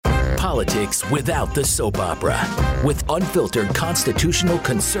Politics without the soap opera, with unfiltered constitutional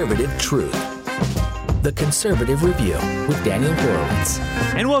conservative truth. The Conservative Review with Daniel Horowitz.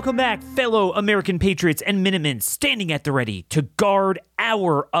 And welcome back, fellow American patriots and Minutemen standing at the ready to guard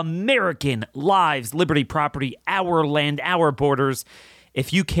our American lives, liberty, property, our land, our borders.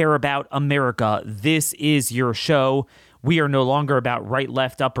 If you care about America, this is your show. We are no longer about right,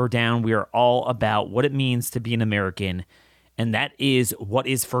 left, up, or down. We are all about what it means to be an American, and that is what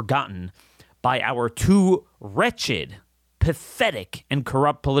is forgotten by our two wretched, pathetic, and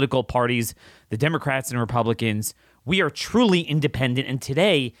corrupt political parties, the Democrats and Republicans. We are truly independent, and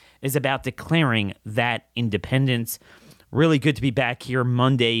today is about declaring that independence. Really good to be back here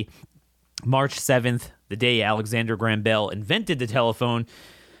Monday, March 7th, the day Alexander Graham Bell invented the telephone,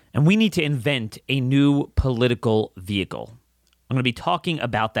 and we need to invent a new political vehicle. I'm going to be talking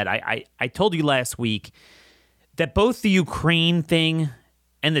about that. I told you last week that both the Ukraine thing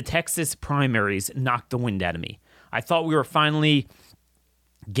and the Texas primaries knocked the wind out of me. I thought we were finally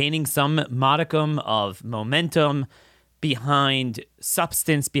gaining some modicum of momentum behind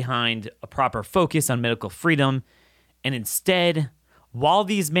substance, behind a proper focus on medical freedom. And instead, while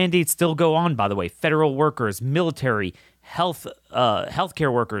these mandates still go on, by the way, federal workers, military,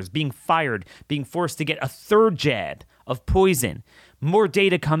 healthcare workers being fired, being forced to get a third jab of poison, more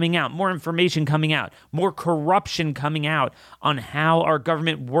data coming out, more information coming out, more corruption coming out on how our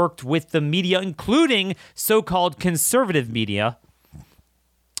government worked with the media, including so-called conservative media,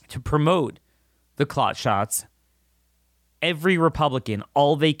 to promote the clot shots. Every Republican,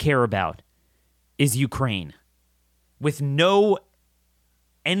 all they care about is Ukraine, with no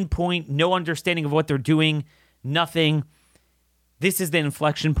endpoint, no understanding of what they're doing, nothing. This is the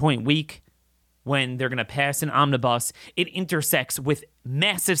inflection point week when they're going to pass an omnibus. It intersects with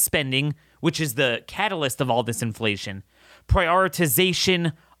massive spending, which is the catalyst of all this inflation,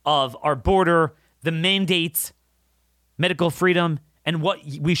 prioritization of our border, the mandates, medical freedom, and what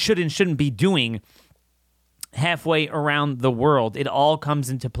we should and shouldn't be doing halfway around the world. It all comes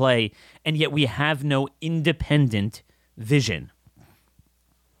into play, and yet we have no independent vision.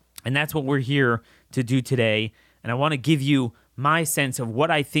 And that's what we're here to do today. And I want to give you my sense of what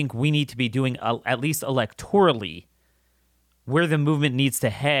I think we need to be doing, at least electorally, where the movement needs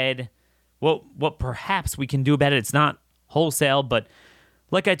to head, what perhaps we can do about it. It's not wholesale, but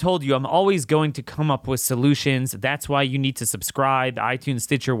like I told you, I'm always going to come up with solutions. That's why you need to subscribe, iTunes,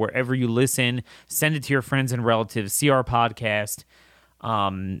 Stitcher, wherever you listen. Send it to your friends and relatives. See our podcast.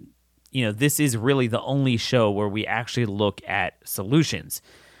 This is really the only show where we actually look at solutions.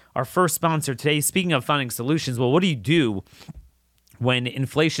 Our first sponsor today, speaking of finding solutions, well, what do you do when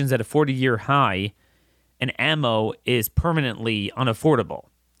inflation's at a 40-year high and ammo is permanently unaffordable?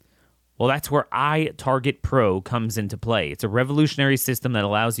 Well, that's where iTarget Pro comes into play. It's a revolutionary system that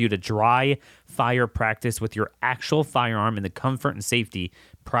allows you to dry fire practice with your actual firearm in the comfort and safety,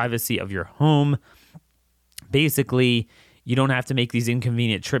 privacy of your home. Basically, you don't have to make these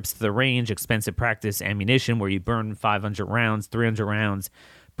inconvenient trips to the range, expensive practice ammunition where you burn 500 rounds, 300 rounds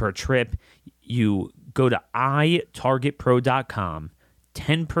per trip. You go to itargetpro.com,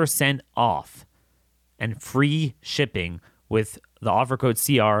 10% off and free shipping with the offer code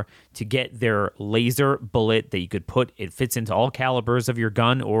CR to get their laser bullet that you could put. It fits into all calibers of your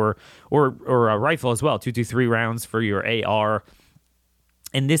gun or a rifle as well, 223 rounds for your AR.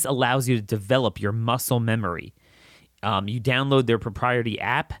 And this allows you to develop your muscle memory. You download their proprietary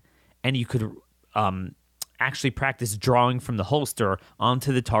app, and you could actually practice drawing from the holster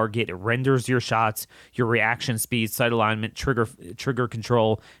onto the target. It renders your shots, your reaction speed, sight alignment, trigger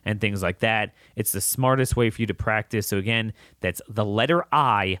control, and things like that. It's the smartest way for you to practice. So again, that's the letter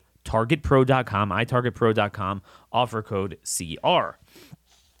I, targetpro.com, itargetpro.com, offer code CR.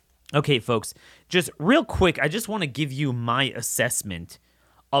 Okay, folks, just real quick, I just want to give you my assessment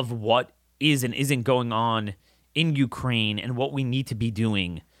of what is and isn't going on in Ukraine and what we need to be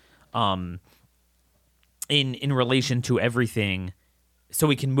doing in relation to everything so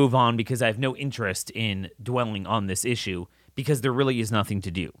we can move on, because I have no interest in dwelling on this issue because there really is nothing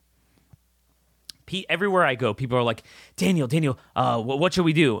to do. Everywhere I go, people are like, Daniel, what should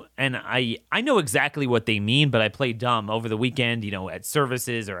we do? And I know exactly what they mean, but I play dumb over the weekend, at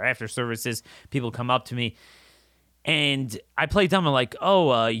services or after services. People come up to me and I play dumb. I'm like,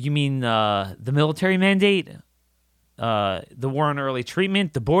 you mean the military mandate? The war on early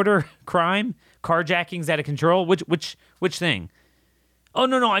treatment, the border crime, carjackings out of control. Which thing? Oh,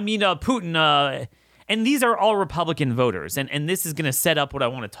 no, I mean Putin. And these are all Republican voters. And this is going to set up what I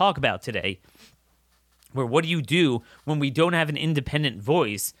want to talk about today, where what do you do when we don't have an independent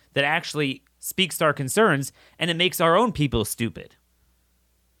voice that actually speaks to our concerns, and it makes our own people stupid?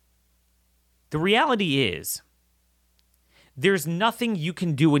 The reality is, there's nothing you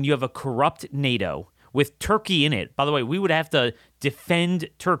can do when you have a corrupt NATO with Turkey in it. By the way, we would have to defend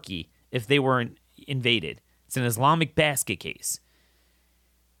Turkey if they were invaded. It's an Islamic basket case.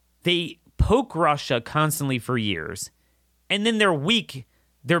 They poke Russia constantly for years, and then they're weak.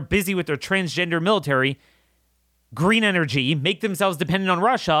 They're busy with their transgender military, green energy, make themselves dependent on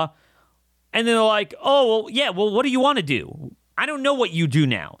Russia, and then they're like, oh, well, what do you want to do? I don't know what you do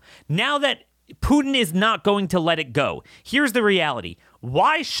now. Now that Putin is not going to let it go, here's the reality.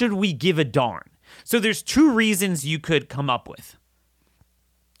 Why should we give a darn? So there's two reasons you could come up with.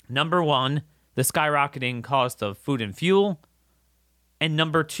 Number one, the skyrocketing cost of food and fuel. And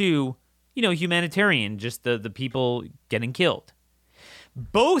number two, humanitarian, just the people getting killed.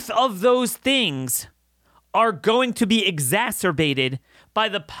 Both of those things are going to be exacerbated by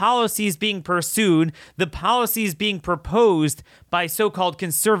the policies being pursued, the policies being proposed by so-called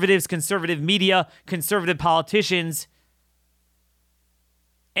conservatives, conservative media, conservative politicians.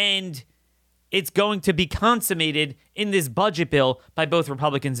 And it's going to be consummated in this budget bill by both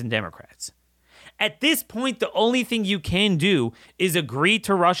Republicans and Democrats. At this point, the only thing you can do is agree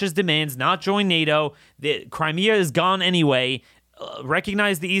to Russia's demands, not join NATO. The Crimea is gone anyway.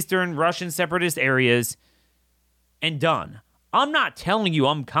 Recognize the Eastern Russian separatist areas, and done. I'm not telling you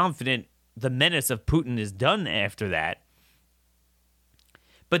I'm confident the menace of Putin is done after that.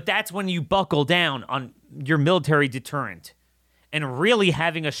 But that's when you buckle down on your military deterrent and really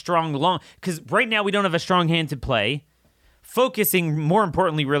having a strong because right now we don't have a strong hand to play, focusing more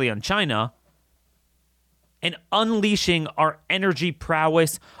importantly really on China, and unleashing our energy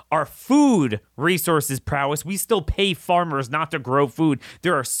prowess, our food resources prowess. We still pay farmers not to grow food.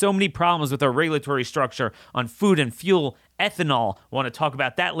 There are so many problems with our regulatory structure on food and fuel, ethanol. I want to talk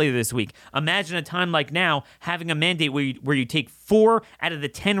about that later this week. Imagine a time like now having a mandate where you take 4 out of the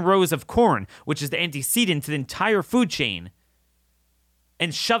 10 rows of corn, which is the antecedent to the entire food chain,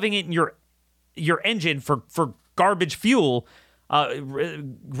 and shoving it in your engine for garbage fuel,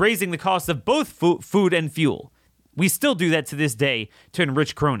 raising the cost of both food and fuel. We still do that to this day to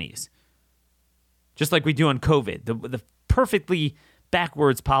enrich cronies. Just like we do on COVID, the perfectly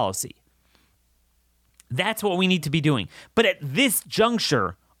backwards policy. That's what we need to be doing. But at this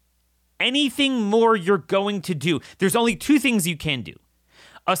juncture, anything more you're going to do, there's only two things you can do.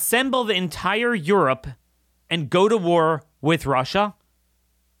 Assemble the entire Europe and go to war with Russia.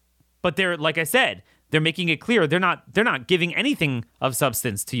 But they're, like I said, they're making it clear they're not giving anything of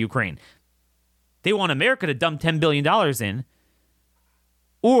substance to Ukraine. They want America to dump $10 billion in,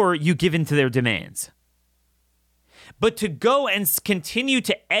 or you give in to their demands. But to go and continue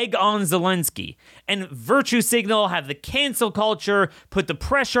to egg on Zelensky and virtue signal, have the cancel culture, put the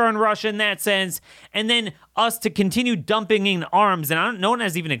pressure on Russia in that sense, and then us to continue dumping in arms. And no one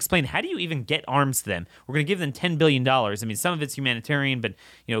has even explained, how do you even get arms to them? We're going to give them $10 billion. I mean, some of it's humanitarian, but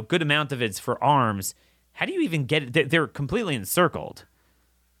a good amount of it's for arms. How do you even get it? They're completely encircled.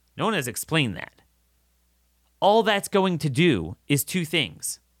 No one has explained that. All that's going to do is two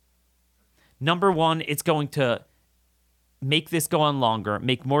things. Number one, it's going to make this go on longer,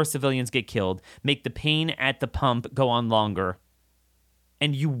 make more civilians get killed, make the pain at the pump go on longer,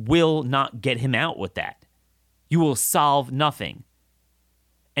 and you will not get him out with that. You will solve nothing.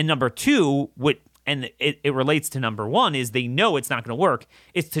 And number two, it relates to number one, is they know it's not going to work.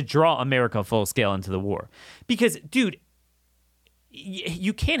 It's to draw America full scale into the war. Because, dude,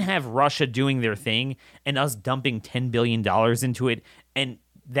 you can't have Russia doing their thing and us dumping $10 billion into it and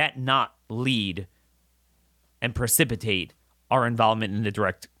that not lead and precipitate our involvement in the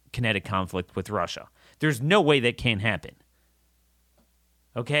direct kinetic conflict with Russia. There's no way that can happen.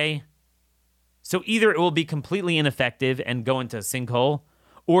 Okay? So either it will be completely ineffective and go into a sinkhole,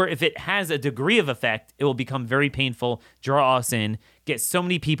 or if it has a degree of effect, it will become very painful, draw us in, get so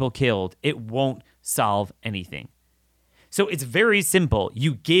many people killed, it won't solve anything. So it's very simple.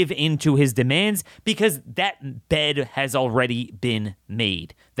 You give in to his demands because that bed has already been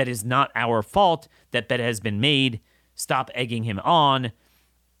made. That is not our fault. That bed has been made. Stop egging him on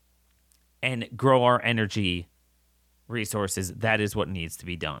and grow our energy resources. That is what needs to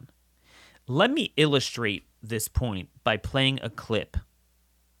be done. Let me illustrate this point by playing a clip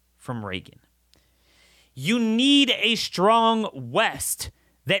from Reagan. You need a strong West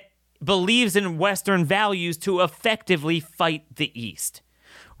that believes in Western values to effectively fight the East.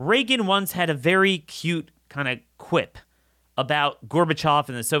 Reagan once had a very cute kind of quip about Gorbachev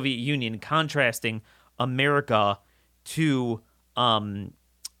and the Soviet Union, contrasting America to the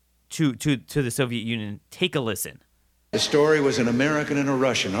Soviet Union. Take a listen. The story was an American and a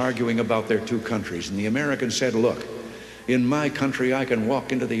Russian arguing about their two countries, and the American said, look, In my country, I can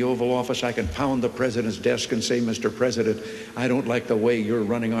walk into the Oval Office, I can pound the president's desk and say, Mr. President, I don't like the way you're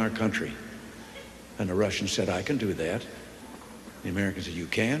running our country. And the Russian said, I can do that. The American said, you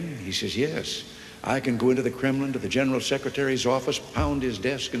can? He says, yes. I can go into the Kremlin to the General Secretary's office, pound his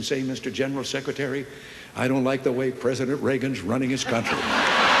desk and say, Mr. General Secretary, I don't like the way President Reagan's running his country.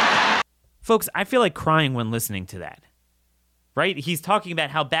 Folks, I feel like crying when listening to that, right? He's talking about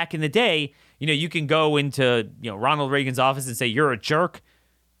how back in the day, you can go into, Ronald Reagan's office and say, you're a jerk,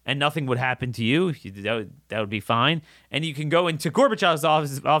 and nothing would happen to you. That would be fine. And you can go into Gorbachev's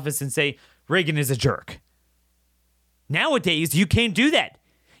office and say, Reagan is a jerk. Nowadays, you can't do that.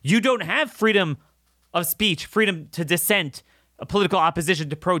 You don't have freedom of speech, freedom to dissent, a political opposition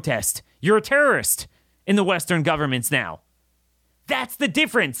to protest. You're a terrorist in the Western governments now. That's the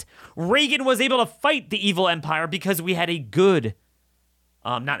difference. Reagan was able to fight the evil empire because we had a good,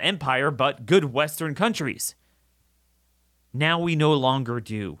 not empire, but good Western countries. Now we no longer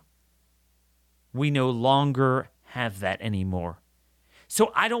do. We no longer have that anymore.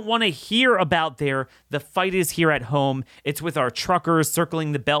 So I don't want to hear about the fight is here at home. It's with our truckers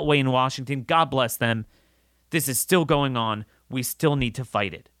circling the Beltway in Washington. God bless them. This is still going on. We still need to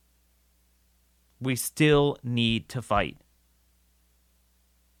fight it. We still need to fight.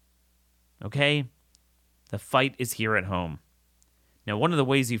 Okay? The fight is here at home. Now, one of the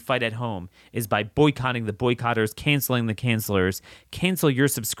ways you fight at home is by boycotting the boycotters, canceling the cancelers. Cancel your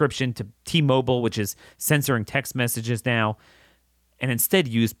subscription to T-Mobile, which is censoring text messages now, and instead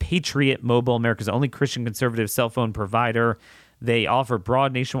use Patriot Mobile, America's only Christian conservative cell phone provider. They offer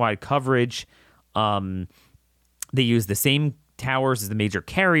broad nationwide coverage. They use the same towers as the major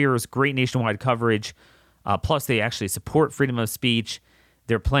carriers, great nationwide coverage. Plus, they actually support freedom of speech.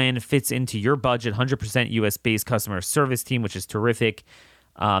 Their plan fits into your budget, 100% U.S.-based customer service team, which is terrific.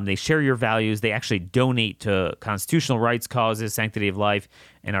 They share your values. They actually donate to constitutional rights causes, sanctity of life,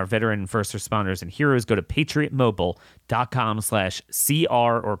 and our veteran and first responders and heroes. Go to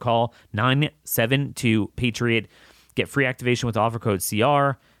patriotmobile.com/CR or call 972-PATRIOT. Get free activation with offer code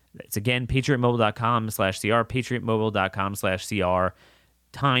CR. It's again, patriotmobile.com/CR, patriotmobile.com/CR.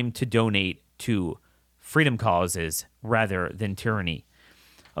 Time to donate to freedom causes rather than tyranny.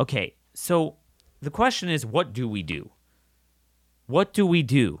 Okay, so the question is, what do we do? What do we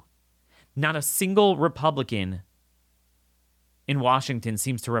do? Not a single Republican in Washington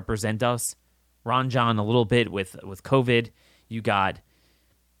seems to represent us. Ron John a little bit with COVID. You got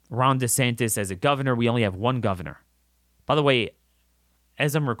Ron DeSantis as a governor. We only have one governor. By the way,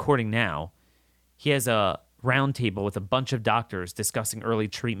 as I'm recording now, he has a roundtable with a bunch of doctors discussing early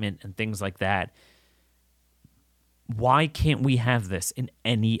treatment and things like that. Why can't we have this in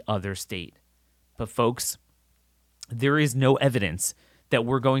any other state? But folks, there is no evidence that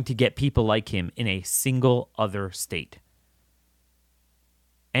we're going to get people like him in a single other state.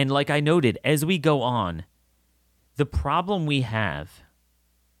 And like I noted, as we go on, the problem we have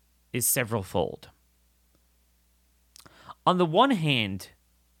is several-fold. On the one hand,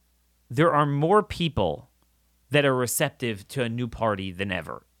 there are more people that are receptive to a new party than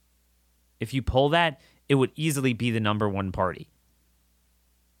ever. If you poll that, it would easily be the number one party.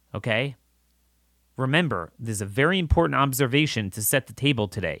 Okay? Remember, there's a very important observation to set the table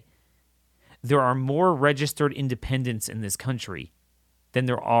today. There are more registered independents in this country than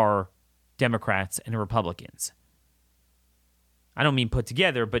there are Democrats and Republicans. I don't mean put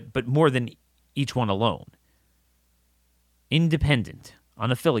together, but more than each one alone. Independent,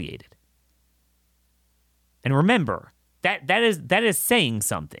 unaffiliated. And remember, that is saying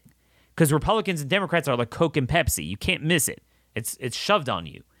something. Because Republicans and Democrats are like Coke and Pepsi. You can't miss it. It's shoved on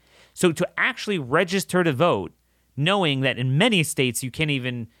you. So to actually register to vote, knowing that in many states you can't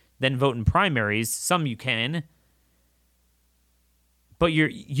even then vote in primaries, some you can, but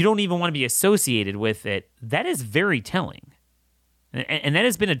you don't even want to be associated with it, that is very telling. And that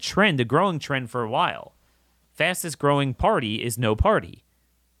has been a trend, a growing trend for a while. Fastest growing party is no party,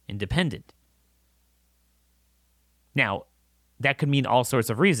 independent. Now, that could mean all sorts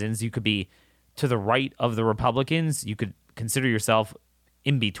of reasons. You could be to the right of the Republicans. You could consider yourself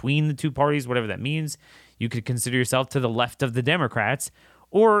in between the two parties, whatever that means. You could consider yourself to the left of the Democrats.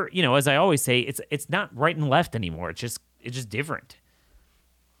 Or, as I always say, it's not right and left anymore. It's just different.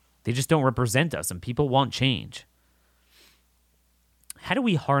 They just don't represent us, and people want change. How do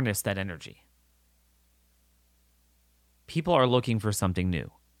we harness that energy? People are looking for something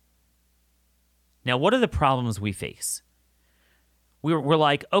new. Now, what are the problems we face? We're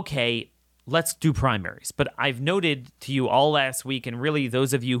like, okay, let's do primaries. But I've noted to you all last week, and really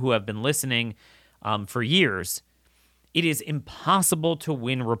those of you who have been listening for years, it is impossible to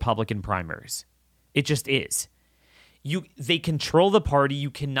win Republican primaries. It just is. They control the party. You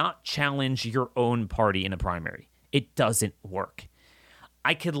cannot challenge your own party in a primary. It doesn't work.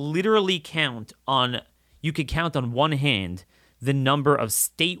 I could literally count on one hand the number of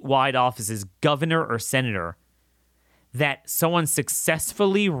statewide offices, governor or senator, that someone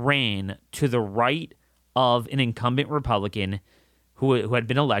successfully ran to the right of an incumbent Republican who had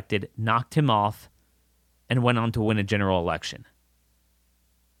been elected, knocked him off, and went on to win a general election.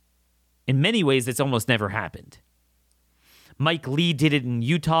 In many ways, it's almost never happened. Mike Lee did it in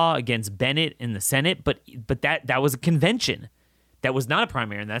Utah against Bennett in the Senate, but that was a convention. That was not a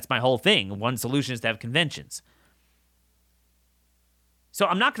primary, and that's my whole thing. One solution is to have conventions. So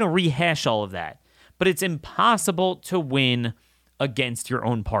I'm not going to rehash all of that, but it's impossible to win against your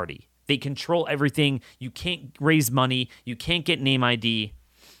own party. They control everything. You can't raise money. You can't get name ID.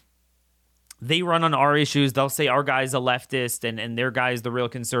 They run on our issues. They'll say our guy's a leftist and their guy's the real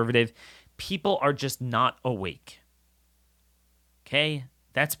conservative. People are just not awake. Okay?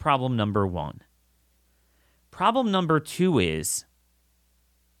 That's problem number one. Problem number two is,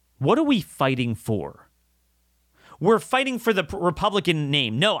 what are we fighting for? We're fighting for the Republican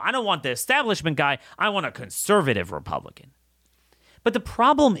name. No, I don't want the establishment guy. I want a conservative Republican. But the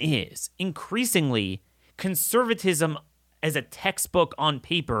problem is, increasingly, conservatism as a textbook on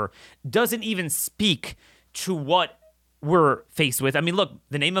paper doesn't even speak to what we're faced with. I mean, look,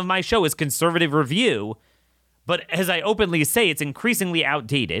 the name of my show is Conservative Review, but as I openly say, it's increasingly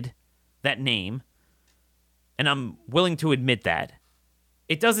outdated, that name, and I'm willing to admit that.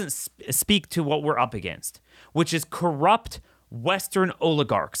 It doesn't speak to what we're up against, which is corrupt Western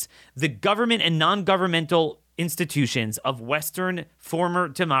oligarchs. The government and non-governmental institutions of Western former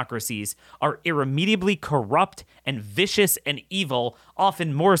democracies are irremediably corrupt and vicious and evil,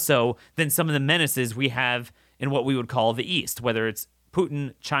 often more so than some of the menaces we have in what we would call the East, whether it's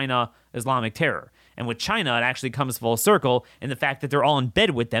Putin, China, Islamic terror. And with China, it actually comes full circle in the fact that they're all in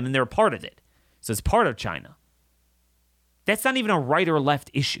bed with them and they're a part of it. So it's part of China. That's not even a right or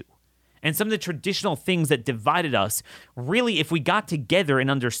left issue. And some of the traditional things that divided us, really, if we got together and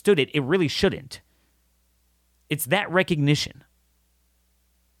understood it, it really shouldn't. It's that recognition.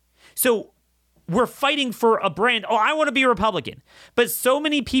 So we're fighting for a brand. Oh, I want to be a Republican. But so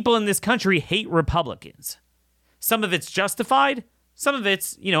many people in this country hate Republicans. Some of it's justified. Some of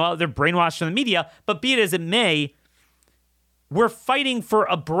it's, they're brainwashed from the media. But be it as it may, we're fighting for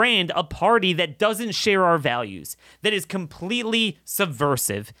a brand, a party that doesn't share our values, that is completely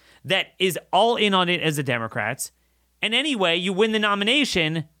subversive, that is all in on it as the Democrats. And anyway, you win the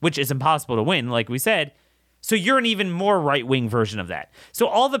nomination, which is impossible to win, like we said. So you're an even more right-wing version of that. So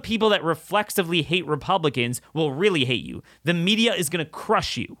all the people that reflexively hate Republicans will really hate you. The media is going to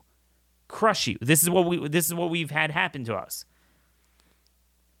crush you. Crush you. This is what we've had happen to us.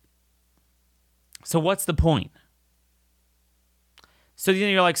 So what's the point? So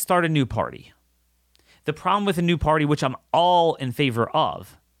you're like, start a new party. The problem with a new party, which I'm all in favor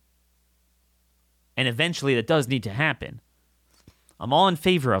of, and eventually that does need to happen, I'm all in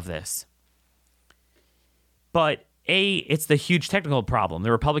favor of this. But it's the huge technical problem.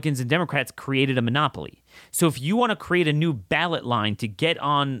 The Republicans and Democrats created a monopoly. So if you want to create a new ballot line to get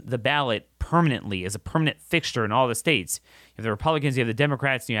on the ballot permanently as a permanent fixture in all the states, you have the Republicans, you have the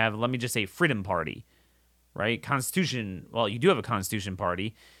Democrats, and you have, let me just say, Freedom Party, right? Constitution, well, you do have a Constitution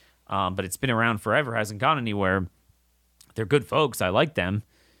Party, but it's been around forever, hasn't gone anywhere. They're good folks. I like them.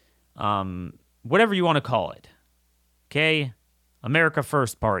 Whatever you want to call it. Okay? America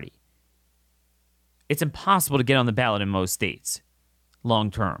First Party. It's impossible to get on the ballot in most states,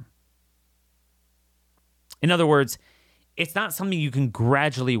 long term. In other words, it's not something you can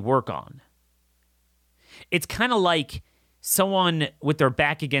gradually work on. It's kind of like someone with their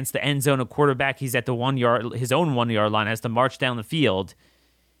back against the end zone, a quarterback, he's at the his own 1 yard line, has to march down the field,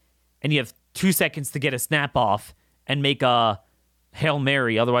 and you have 2 seconds to get a snap off and make a Hail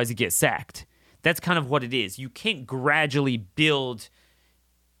Mary, otherwise you get sacked. That's kind of what it is. You can't gradually build.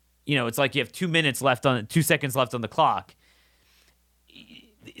 It's like you have 2 seconds left on the clock.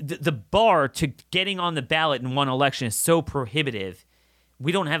 The bar to getting on the ballot in one election is so prohibitive.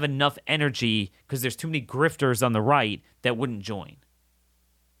 We don't have enough energy because there's too many grifters on the right that wouldn't join.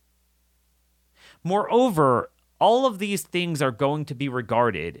 Moreover, all of these things are going to be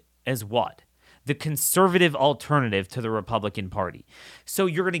regarded as what? The conservative alternative to the Republican Party. So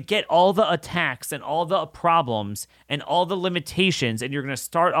you're going to get all the attacks and all the problems and all the limitations, and you're going to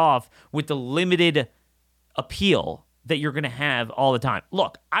start off with the limited appeal that you're going to have all the time.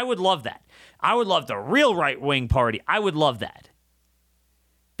 Look, I would love that. I would love the real right-wing party. I would love that.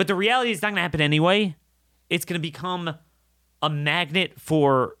 But the reality is it's not going to happen anyway. It's going to become a magnet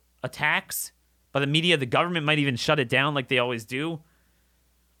for attacks by the media. The government might even shut it down like they always do.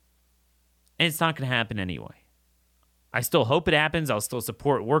 And it's not going to happen anyway. I still hope it happens. I'll still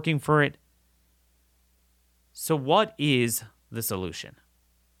support working for it. So what is the solution?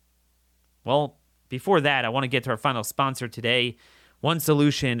 Well, before that, I want to get to our final sponsor today. One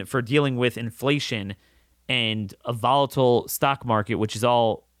solution for dealing with inflation and a volatile stock market, which is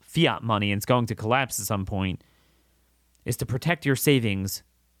all fiat money and it's going to collapse at some point, is to protect your savings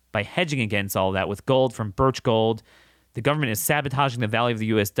by hedging against all that with gold from Birch Gold. The government is sabotaging the value of the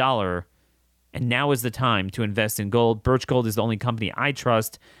U.S. dollar, and now is the time to invest in gold. Birch Gold is the only company I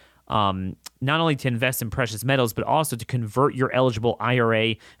trust, not only to invest in precious metals, but also to convert your eligible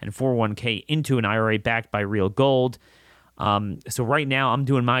IRA and 401k into an IRA backed by real gold. So right now I'm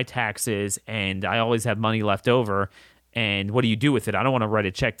doing my taxes, and I always have money left over. And what do you do with it? I don't want to write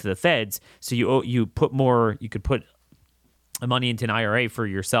a check to the feds. So you put more. You could put money into an IRA for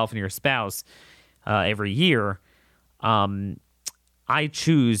yourself and your spouse every year. I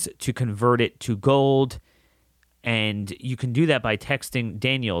choose to convert it to gold, and you can do that by texting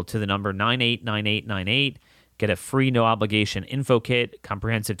Daniel to the number 989898. Get a free, no-obligation info kit.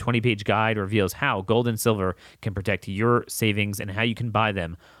 Comprehensive 20-page guide reveals how gold and silver can protect your savings and how you can buy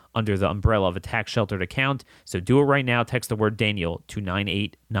them under the umbrella of a tax-sheltered account. So do it right now. Text the word Daniel to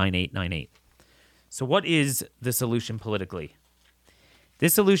 989898. So what is the solution politically?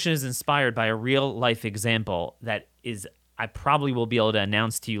 This solution is inspired by a real-life example that is I probably will be able to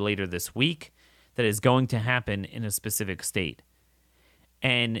announce to you later this week that is going to happen in a specific state.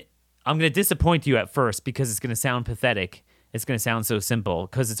 And I'm going to disappoint you at first because it's going to sound pathetic. It's going to sound so simple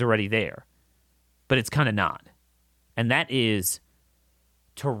because it's already there. But it's kind of not. And that is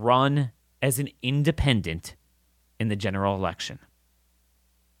to run as an independent in the general election.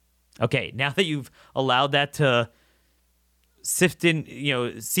 Okay, now that you've allowed that to seep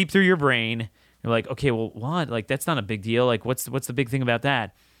through your brain, you're like, okay, well, what? Like, that's not a big deal. Like, what's the big thing about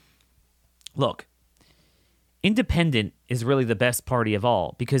that? Look, independent is really the best party of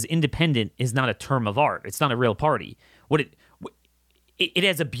all because independent is not a term of art. It's not a real party. It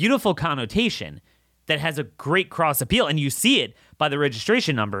has a beautiful connotation that has a great cross appeal, and you see it by the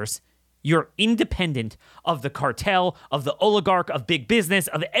registration numbers. You're independent of the cartel, of the oligarch, of big business,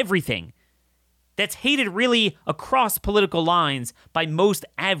 of everything. That's hated really across political lines by most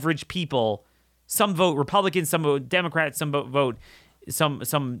average people. Some vote Republican, some vote Democrat, some vote some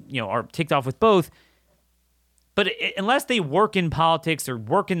are ticked off with both. But unless they work in politics or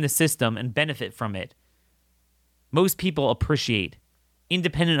work in the system and benefit from it, most people appreciate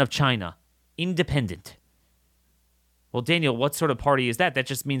independent of China, independent. Well, Daniel, what sort of party is that? That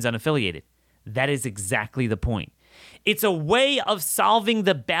just means unaffiliated. That is exactly the point. It's a way of solving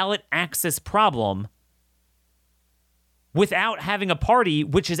the ballot access problem without having a party,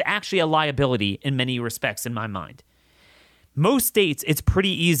 which is actually a liability in many respects in my mind. Most states, it's pretty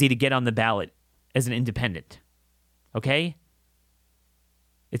easy to get on the ballot as an independent, okay?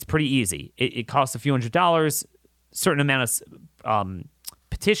 It's pretty easy. It costs a few $100s, certain amount of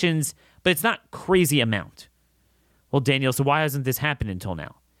petitions, but it's not crazy amount. Well, Daniel, so why hasn't this happened until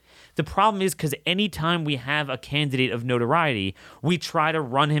now? The problem is because anytime we have a candidate of notoriety, we try to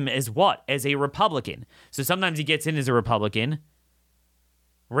run him as what? As a Republican. So sometimes he gets in as a Republican.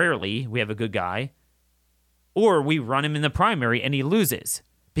 Rarely, we have a good guy. Or we run him in the primary and he loses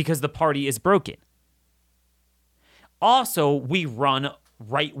because the party is broken. Also, we run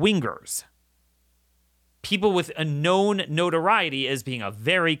right-wingers. People with a known notoriety as being a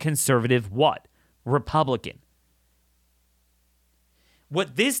very conservative what? Republican.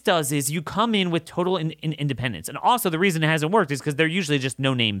 What this does is you come in with total independence. And also the reason it hasn't worked is because they're usually just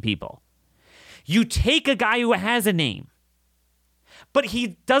no-name people. You take a guy who has a name, but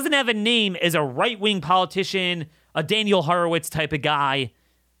he doesn't have a name as a right-wing politician, a Daniel Horowitz type of guy.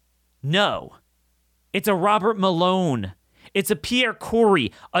 No. It's a Robert Malone. It's a Pierre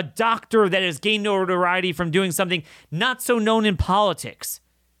Corey, a doctor that has gained notoriety from doing something not so known in politics.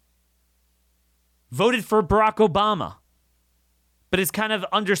 Voted for Barack Obama, but has kind of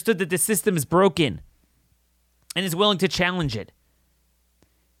understood that the system is broken and is willing to challenge it.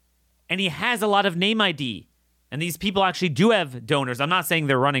 And he has a lot of name ID. And these people actually do have donors. I'm not saying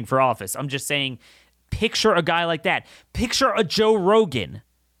they're running for office. I'm just saying picture a guy like that. Picture a Joe Rogan.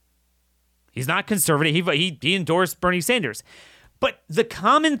 He's not conservative. He endorsed Bernie Sanders. But the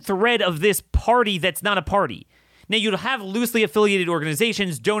common thread of this party that's not a party. Now, you'd have loosely affiliated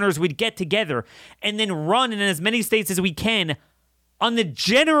organizations, donors would get together and then run in as many states as we can on the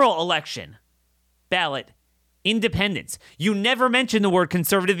general election ballot, independents. You never mention the word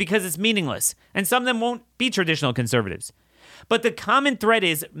conservative because it's meaningless, and some of them won't be traditional conservatives. But the common thread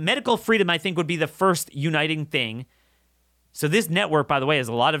is medical freedom, I think, would be the first uniting thing. So this network, by the way, has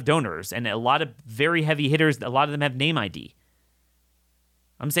a lot of donors and a lot of very heavy hitters. A lot of them have name ID.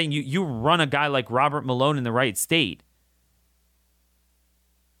 I'm saying you run a guy like Robert Malone in the right state.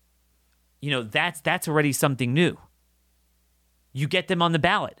 That's already something new. You get them on the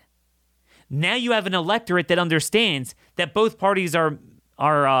ballot. Now you have an electorate that understands that both parties are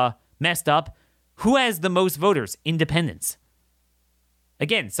messed up. Who has the most voters? Independents.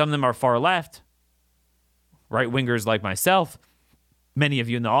 Again, some of them are far left, right-wingers like myself, many of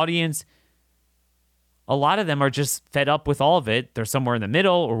you in the audience. A lot of them are just fed up with all of it. They're somewhere in the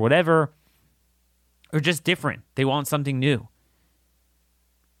middle or whatever, or just different. They want something new.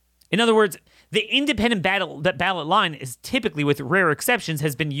 In other words, the independent ballot line is typically, with rare exceptions,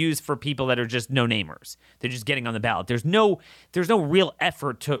 has been used for people that are just no-namers. They're just getting on the ballot. There's no real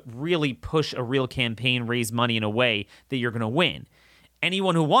effort to really push a real campaign, raise money in a way that you're going to win.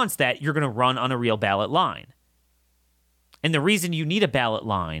 Anyone who wants that, you're going to run on a real ballot line. And the reason you need a ballot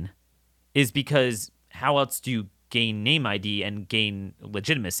line is because how else do you gain name ID and gain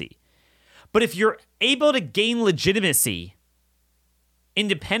legitimacy? But if you're able to gain legitimacy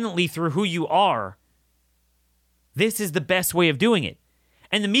independently through who you are, this is the best way of doing it.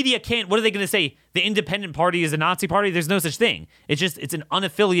 And the media can't, what are they going to say? The independent party is a Nazi party? There's no such thing. It's an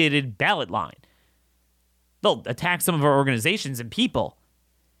unaffiliated ballot line. They'll attack some of our organizations and people,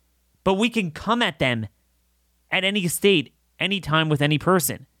 but we can come at them at any state, anytime, with any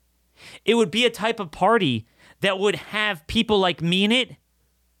person. It would be a type of party that would have people like me in it.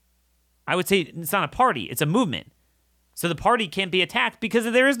 I would say it's not a party, it's a movement. So the party can't be attacked because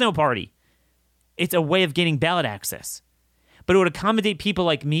there is no party. It's a way of gaining ballot access. But it would accommodate people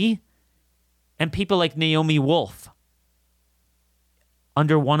like me and people like Naomi Wolf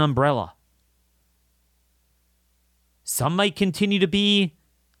under one umbrella. Some might continue to be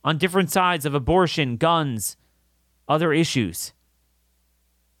on different sides of abortion, guns, other issues.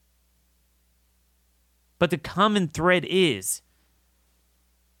 But the common thread is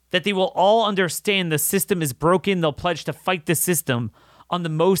that they will all understand the system is broken. They'll pledge to fight the system on the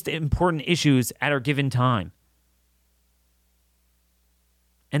most important issues at our given time.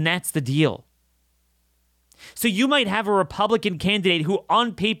 And that's the deal. So you might have a Republican candidate who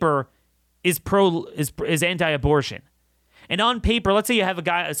on paper is anti-abortion. And on paper, let's say you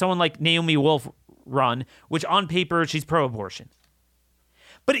have someone like Naomi Wolf run, which on paper she's pro-abortion.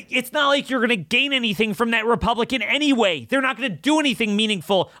 But it's not like you're going to gain anything from that Republican anyway. They're not going to do anything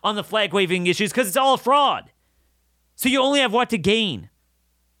meaningful on the flag-waving issues because it's all a fraud. So you only have what to gain.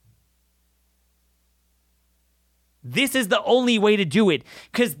 This is the only way to do it,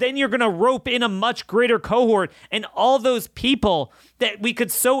 because then you're going to rope in a much greater cohort, and all those people that we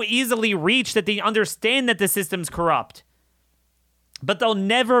could so easily reach that they understand that the system's corrupt, but they'll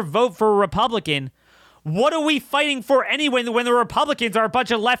never vote for a Republican. What are we fighting for anyway when the Republicans are a bunch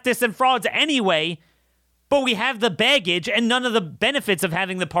of leftists and frauds anyway, but we have the baggage and none of the benefits of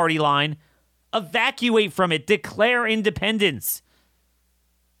having the party line? Evacuate from it. Declare independence.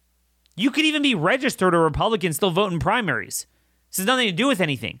 You could even be registered a Republican, still vote in primaries. This has nothing to do with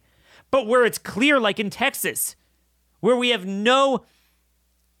anything. But where it's clear, like in Texas, where we have no,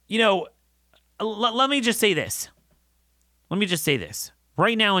 let me just say this.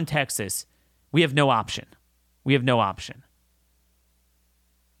 Right now in Texas, we have no option.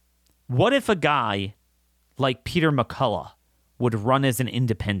 What if a guy like Peter McCullough would run as an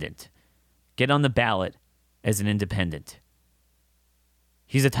independent, get on the ballot as an independent?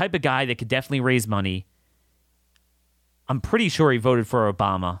 He's the type of guy that could definitely raise money. I'm pretty sure he voted for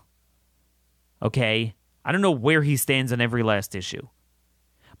Obama. Okay? I don't know where he stands on every last issue.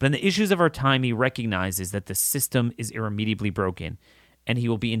 But in the issues of our time, he recognizes that the system is irremediably broken, and he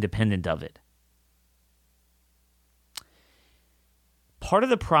will be independent of it. Part of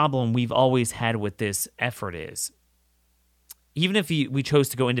the problem we've always had with this effort is, even if we chose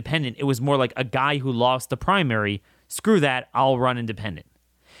to go independent, it was more like a guy who lost the primary, screw that, I'll run independent.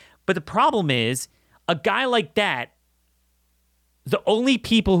 But the problem is, a guy like that, the only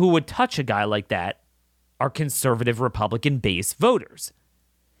people who would touch a guy like that are conservative Republican-based voters.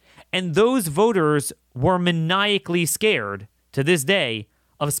 And those voters were maniacally scared, to this day,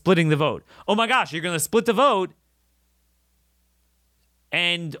 of splitting the vote. Oh my gosh, you're going to split the vote?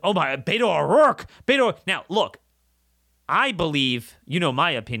 And, oh my, Beto O'Rourke. Now, look, I believe,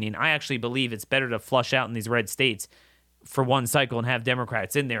 my opinion, I actually believe it's better to flush out in these red states for one cycle and have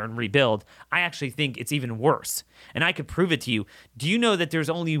Democrats in there and rebuild. I actually think it's even worse. And I could prove it to you. Do you know that there's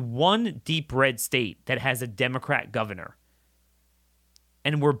only one deep red state that has a Democrat governor?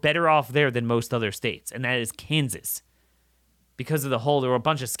 And we're better off there than most other states, and that is Kansas. because of there were a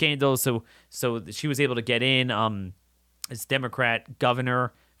bunch of scandals. So she was able to get in as Democrat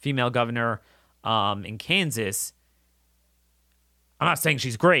governor, female governor in Kansas. I'm not saying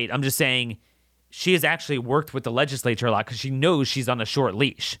she's great. I'm just saying she has actually worked with the legislature a lot because she knows she's on a short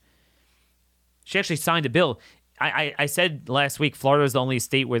leash. She actually signed a bill. I said last week Florida is the only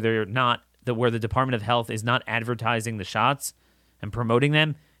state where where the Department of Health is not advertising the shots and promoting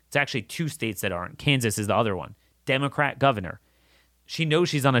them. It's actually 2 states that aren't. Kansas is the other one. Democrat governor. She knows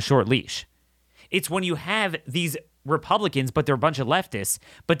she's on a short leash. It's when you have these Republicans, but they're a bunch of leftists,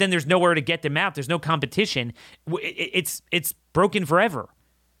 but then there's nowhere to get them out. There's no competition. It's broken forever.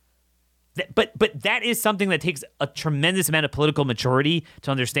 But that is something that takes a tremendous amount of political maturity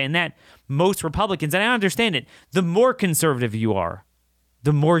to understand that. Most Republicans, and I understand it, the more conservative you are,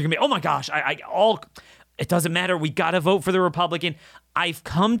 the more you're going to be, oh my gosh, it doesn't matter. We got to vote for the Republican. I've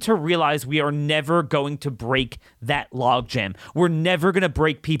come to realize we are never going to break that logjam. We're never going to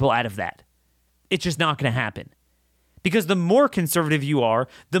break people out of that. It's just not going to happen. Because the more conservative you are,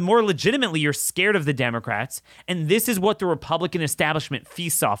 the more legitimately you're scared of the Democrats. And this is what the Republican establishment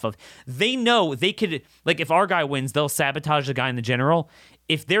feasts off of. They know they could, like if our guy wins, they'll sabotage the guy in the general.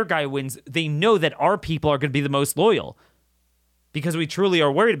 If their guy wins, they know that our people are going to be the most loyal. Because we truly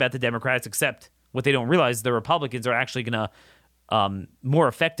are worried about the Democrats, except what they don't realize, the Republicans are actually going to more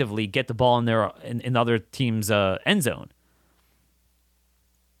effectively get the ball in the other team's end zone.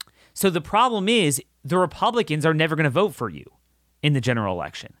 So the problem is the Republicans are never going to vote for you in the general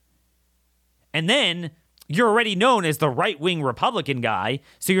election. And then you're already known as the right-wing Republican guy,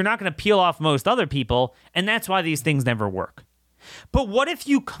 so you're not going to peel off most other people, and that's why these things never work. But what if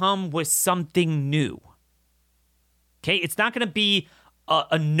you come with something new? Okay, it's not going to be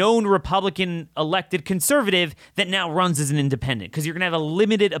a known Republican elected conservative that now runs as an independent, because you're going to have a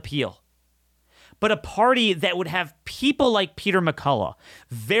limited appeal. But a party that would have people like Peter McCullough,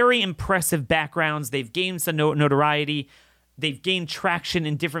 very impressive backgrounds. They've gained some notoriety. They've gained traction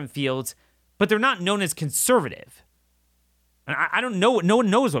in different fields, but they're not known as conservative. And I don't know. No one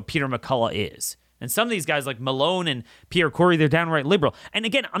knows what Peter McCullough is. And some of these guys like Malone and Pierre Corey, they're downright liberal. And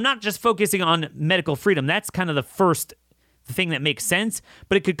again, I'm not just focusing on medical freedom. That's kind of the first thing that makes sense,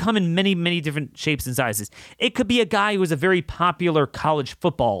 but it could come in many, many different shapes and sizes. It could be a guy who was a very popular college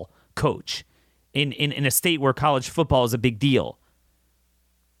football coach in a state where college football is a big deal.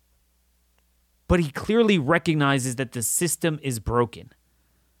 But he clearly recognizes that the system is broken.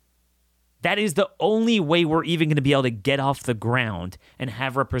 That is the only way we're even going to be able to get off the ground and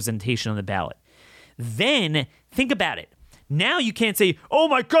have representation on the ballot. Then, think about it. Now you can't say, oh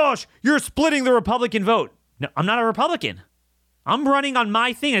my gosh, you're splitting the Republican vote. No, I'm not a Republican. I'm running on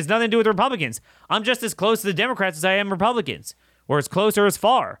my thing. It has nothing to do with Republicans. I'm just as close to the Democrats as I am Republicans, or as close or as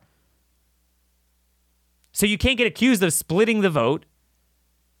far. So you can't get accused of splitting the vote.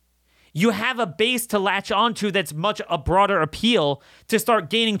 You have a base to latch onto that's much a broader appeal to start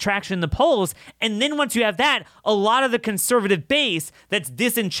gaining traction in the polls. And then once you have that, a lot of the conservative base that's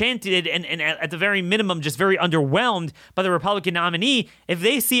disenchanted and at the very minimum just very underwhelmed by the Republican nominee, if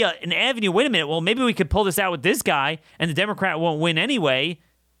they see an avenue, wait a minute, well, maybe we could pull this out with this guy and the Democrat won't win anyway.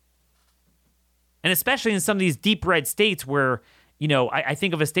 And especially in some of these deep red states where, you know, I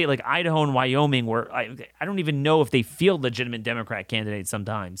think of a state like Idaho and Wyoming where I don't even know if they field legitimate Democrat candidates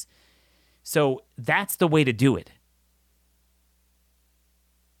sometimes. So that's the way to do it.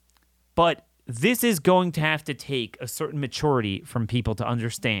 But this is going to have to take a certain maturity from people to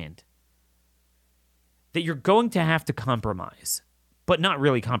understand that you're going to have to compromise, but not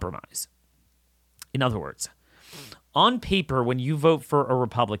really compromise. In other words, on paper, when you vote for a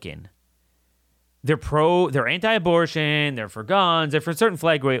Republican, they're anti-abortion, they're for guns, they're for certain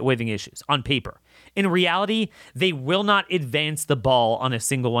flag-waving issues on paper. In reality, they will not advance the ball on a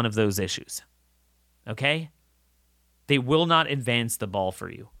single one of those issues. Okay? They will not advance the ball for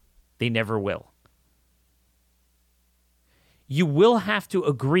you. They never will. You will have to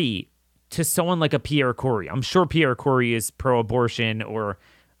agree to someone like a Pierre Corey. I'm sure Pierre Corey is pro-abortion or...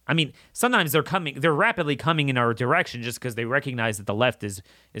 I mean, sometimes they're rapidly coming in our direction just because they recognize that the left is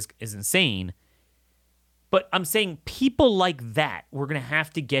insane. But I'm saying people like that, we're going to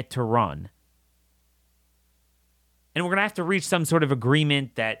have to get to run. And we're going to have to reach some sort of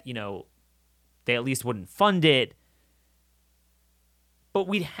agreement that, you know, they at least wouldn't fund it. But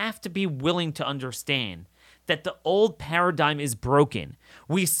we'd have to be willing to understand that the old paradigm is broken.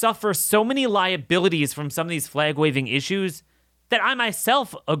 We suffer so many liabilities from some of these flag-waving issues that I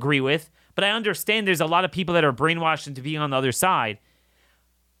myself agree with, but I understand there's a lot of people that are brainwashed into being on the other side.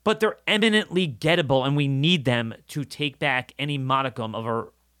 But they're eminently gettable, and we need them to take back any modicum of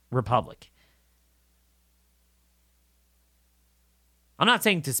our republic. I'm not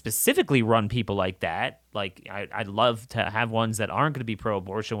saying to specifically run people like that. Like, I'd love to have ones that aren't going to be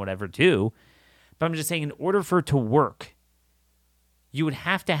pro-abortion, whatever, too. But I'm just saying, in order for it to work, you would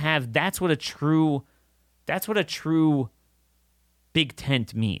have to have, that's what a true big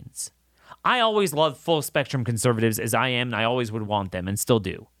tent means. I always love full spectrum conservatives as I am, and I always would want them and still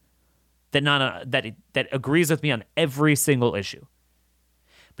do. That agrees with me on every single issue.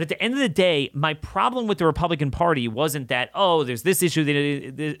 But at the end of the day, my problem with the Republican Party wasn't that, oh, there's this issue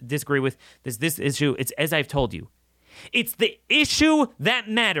they disagree with, there's this issue. It's, as I've told you, it's the issue that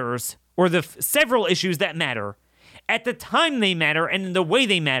matters, or the several issues that matter. At the time they matter and in the way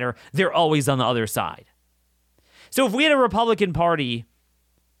they matter, they're always on the other side. So if we had a Republican Party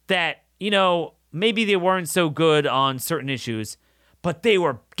that, maybe they weren't so good on certain issues, but they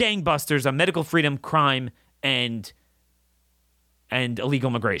were gangbusters on medical freedom, crime, and illegal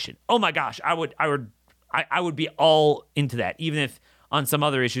immigration. Oh my gosh, I would be all into that, even if on some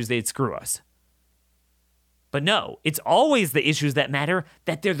other issues they'd screw us. But no, it's always the issues that matter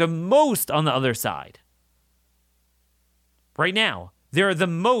that they're the most on the other side. Right now, they're the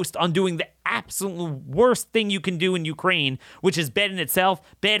most on doing the absolute worst thing you can do in Ukraine, which is bad in itself,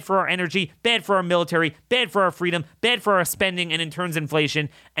 bad for our energy, bad for our military, bad for our freedom, bad for our spending, and in turns inflation.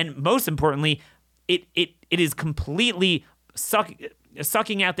 And most importantly, it is completely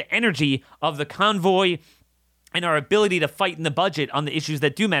sucking out the energy of the convoy and our ability to fight in the budget on the issues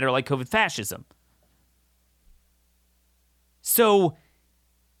that do matter, like COVID fascism. So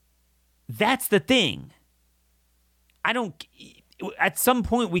that's the thing. At some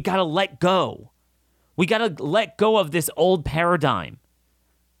point, we got to let go. We got to let go of this old paradigm.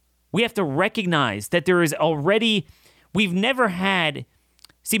 We have to recognize that there is already, we've never had,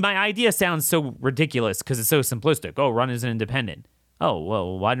 see, my idea sounds so ridiculous because it's so simplistic. Oh, run as an independent. Oh,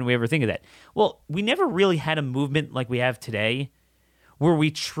 well, why didn't we ever think of that? Well, we never really had a movement like we have today where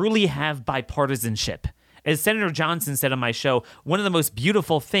we truly have bipartisanship. As Senator Johnson said on my show, one of the most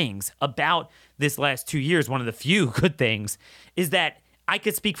beautiful things about this last 2 years, one of the few good things, is that I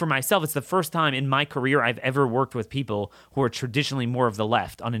could speak for myself. It's the first time in my career I've ever worked with people who are traditionally more of the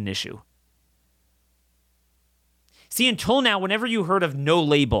left on an issue. See, until now, whenever you heard of no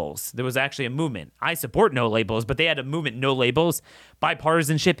labels, there was actually a movement. I support no labels, but they had a movement, no labels,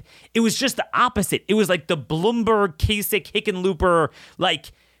 bipartisanship. It was just the opposite. It was like the Bloomberg, Kasich, Hickenlooper,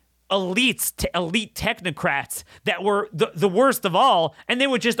 like elite technocrats that were the worst of all, and they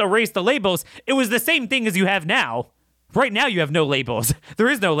would just erase the labels. It was the same thing as you have now. Right now, you have no labels. There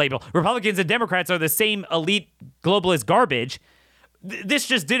is no label. Republicans and Democrats are the same elite globalist garbage. This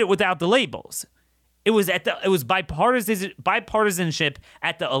just did it without the labels. It was bipartisanship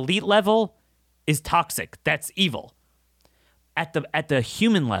at the elite level is toxic. That's evil. At the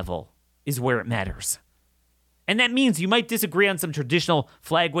human level is where it matters. And that means you might disagree on some traditional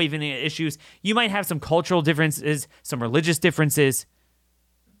flag-waving issues. You might have some cultural differences, some religious differences.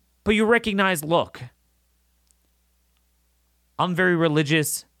 But you recognize, look, I'm very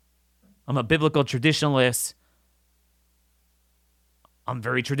religious. I'm a biblical traditionalist. I'm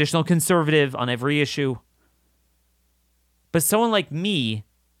very traditional conservative on every issue. But someone like me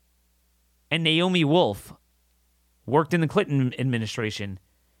and Naomi Wolf worked in the Clinton administration,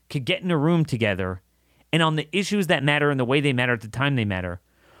 could get in a room together, and on the issues that matter and the way they matter at the time they matter,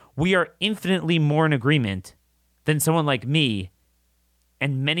 we are infinitely more in agreement than someone like me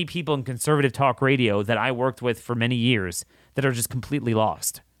and many people in conservative talk radio that I worked with for many years that are just completely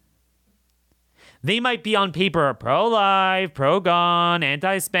lost. They might be on paper pro-life, pro-gun,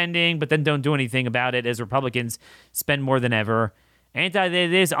 anti-spending, but then don't do anything about it as Republicans spend more than ever.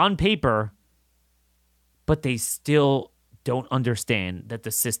 Anti-this on paper, but they still don't understand that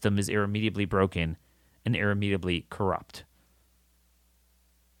the system is irremediably broken and irremediably corrupt.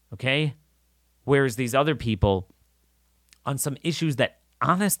 Okay? Whereas these other people, on some issues that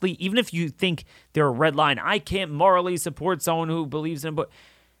honestly, even if you think they're a red line, I can't morally support someone who believes in...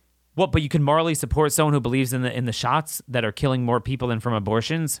 What, but you can morally support someone who believes in the shots that are killing more people than from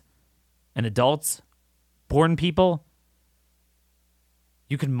abortions and adults, born people?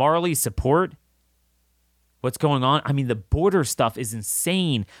 You can morally support what's going on? I mean, the border stuff is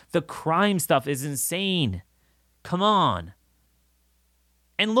insane. The crime stuff is insane. Come on.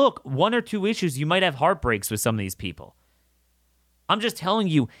 And look, one or two issues, you might have heartbreaks with some of these people. I'm just telling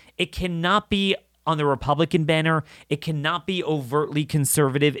you, it cannot be on the Republican banner. It cannot be overtly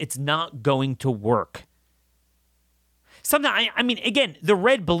conservative. It's not going to work. Sometimes, I mean, again, the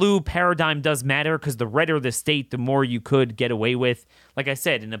red-blue paradigm does matter because the redder the state, the more you could get away with. Like I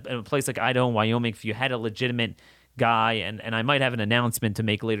said, in a place like Idaho and Wyoming, if you had a legitimate guy, and I might have an announcement to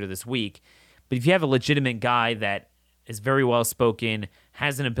make later this week, but if you have a legitimate guy that is very well spoken,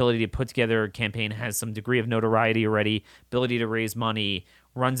 has an ability to put together a campaign, has some degree of notoriety already, ability to raise money,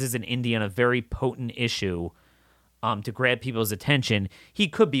 runs as an indie on a very potent issue to grab people's attention. He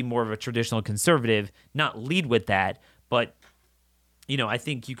could be more of a traditional conservative, not lead with that, but, I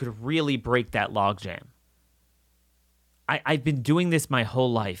think you could really break that logjam. I've been doing this my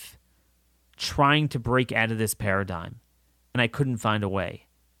whole life, trying to break out of this paradigm, and I couldn't find a way.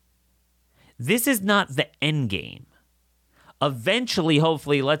 This is not the end game. Eventually,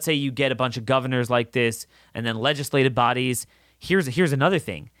 hopefully, let's say you get a bunch of governors like this and then legislative bodies. Here's another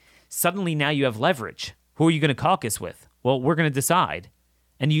thing. Suddenly now you have leverage. Who are you going to caucus with? Well, we're going to decide.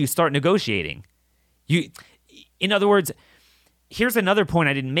 And you start negotiating. In other words, here's another point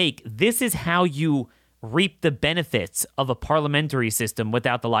I didn't make. This is how you reap the benefits of a parliamentary system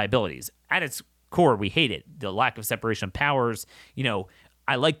without the liabilities. At its core, we hate it. The lack of separation of powers,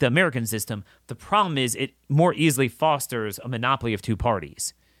 I like the American system. The problem is it more easily fosters a monopoly of two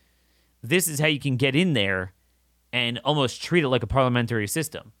parties. This is how you can get in there and almost treat it like a parliamentary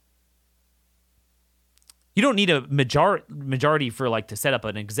system. You don't need a majority for to set up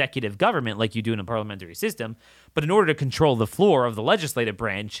an executive government like you do in a parliamentary system, but in order to control the floor of the legislative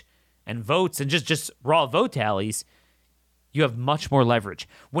branch and votes and just raw vote tallies, you have much more leverage.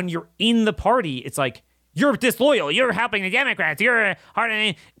 When you're in the party, it's like, you're disloyal. You're helping the Democrats. You're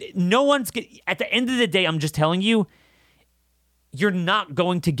hard. No one's... At the end of the day, I'm just telling you, you're not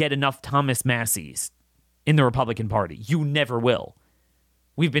going to get enough Thomas Masseys in the Republican Party. You never will.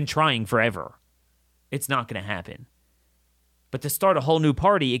 We've been trying forever. It's not going to happen. But to start a whole new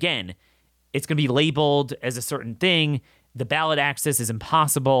party, again, it's going to be labeled as a certain thing. The ballot access is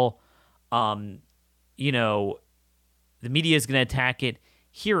impossible. The media is going to attack it.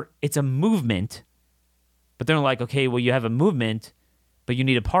 Here, it's a movement. But they're like, okay, well, you have a movement, but you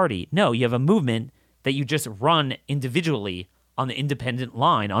need a party. No, you have a movement that you just run individually on the independent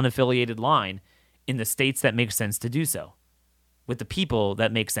line, unaffiliated line, in the states that make sense to do so, with the people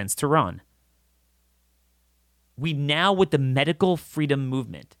that make sense to run. We now, with the medical freedom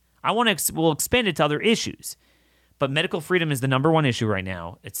movement, we'll expand it to other issues, but medical freedom is the number one issue right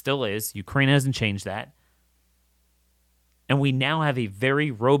now. It still is. Ukraine hasn't changed that. And we now have a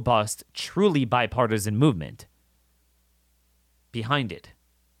very robust, truly bipartisan movement behind it.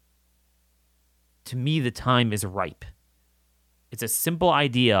 To me, the time is ripe. It's a simple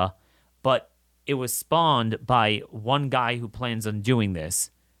idea, but it was spawned by one guy who plans on doing this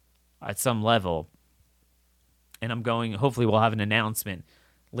at some level. And hopefully we'll have an announcement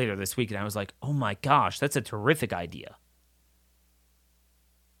later this week. And I was like, oh my gosh, that's a terrific idea.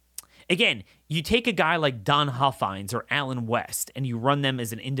 Again, you take a guy like Don Huffines or Alan West and you run them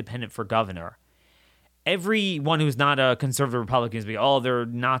as an independent for governor. Everyone who's not a conservative Republican is like, they're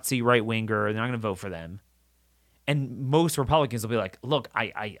Nazi right-winger, they're not going to vote for them. And most Republicans will be like, look,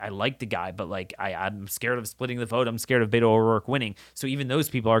 I like the guy, but I'm scared of splitting the vote. I'm scared of Beto O'Rourke winning. So even those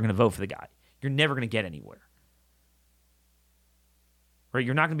people are going to vote for the guy. You're never going to get anywhere. Right?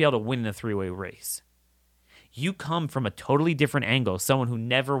 You're not going to be able to win in a three-way race. You come from a totally different angle, someone who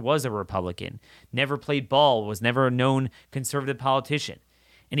never was a Republican, never played ball, was never a known conservative politician.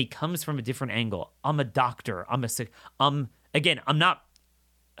 And he comes from a different angle. I'm a doctor. Again, I'm not,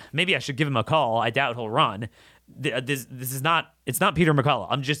 maybe I should give him a call. I doubt he'll run. This is not, it's not Peter McCullough.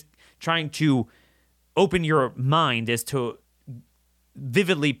 I'm just trying to open your mind as to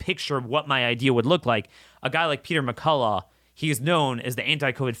vividly picture what my idea would look like. A guy like Peter McCullough, he is known as the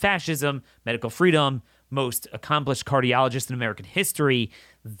anti-COVID fascism, medical freedom, most accomplished cardiologist in American history.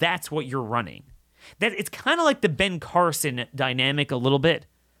 That's what you're running. It's kind of like the Ben Carson dynamic a little bit,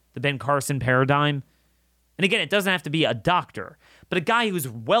 the Ben Carson paradigm. And again, it doesn't have to be a doctor, but a guy who's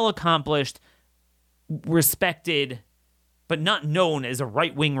well accomplished, respected, but not known as a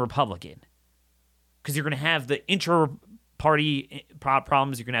right-wing Republican. Because you're going to have the inter-party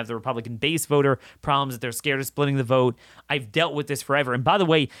problems. You're going to have the Republican base voter problems that they're scared of splitting the vote. I've dealt with this forever. And by the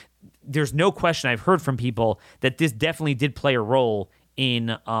way, there's no question, I've heard from people that this definitely did play a role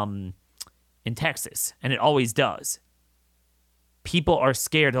in Texas, and it always does. People are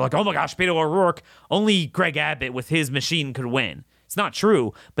scared. They're like, oh my gosh, Beto O'Rourke, only Greg Abbott with his machine could win. It's not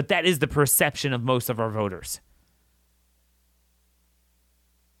true, but that is the perception of most of our voters.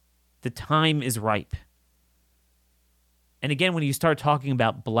 The time is ripe. And again, when you start talking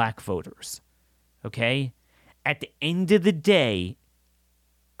about black voters, okay, at the end of the day,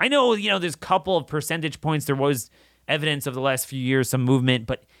 I know, there's a couple of percentage points. There was evidence of the last few years, some movement.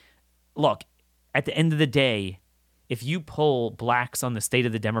 But look, at the end of the day, if you poll blacks on the state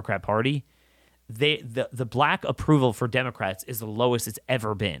of the Democrat Party, the black approval for Democrats is the lowest it's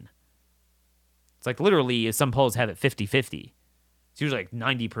ever been. It's like literally some polls have it 50-50. It's usually like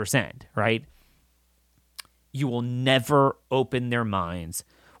 90%, right? You will never open their minds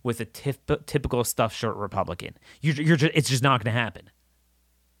with a typical stuffed shirt Republican. It's just not going to happen.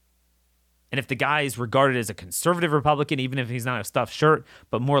 And if the guy is regarded as a conservative Republican, even if he's not a stuffed shirt,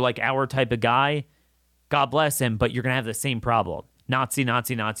 but more like our type of guy, God bless him, but you're going to have the same problem. Nazi,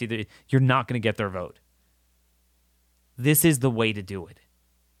 Nazi, Nazi. You're not going to get their vote. This is the way to do it.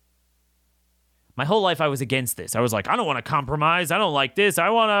 My whole life I was against this. I was like, I don't want to compromise. I don't like this. I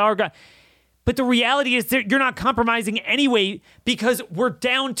want to argue. But the reality is that you're not compromising anyway because we're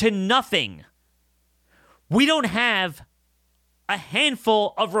down to nothing. We don't have a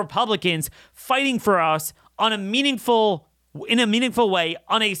handful of Republicans fighting for us in a meaningful way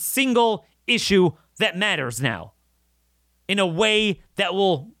on a single issue that matters now, in a way that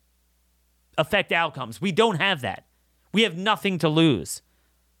will affect outcomes. We don't have that. We have nothing to lose.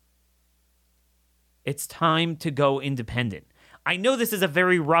 It's time to go independent. I know this is a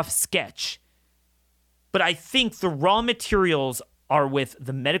very rough sketch, but I think the raw materials are with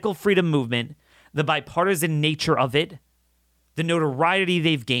the medical freedom movement, the bipartisan nature of it, the notoriety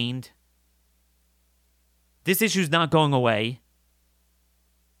they've gained. This issue's not going away.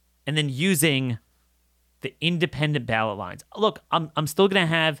 And then using the independent ballot lines. Look, I'm still going to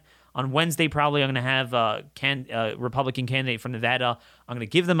have, on Wednesday probably, I'm going to have a Republican candidate from Nevada. I'm going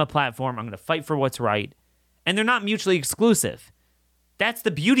to give them a platform. I'm going to fight for what's right. And they're not mutually exclusive. That's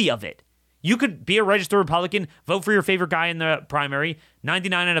the beauty of it. You could be a registered Republican, vote for your favorite guy in the primary.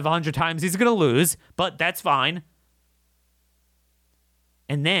 99 out of 100 times he's going to lose, but that's fine.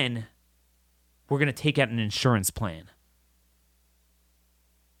 And then we're going to take out an insurance plan,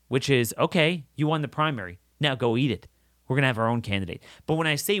 which is, okay, you won the primary. Now go eat it. We're going to have our own candidate. But when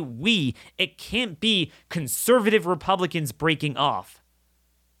I say we, it can't be conservative Republicans breaking off,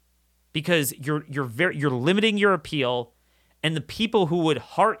 because you're limiting your appeal, and the people who would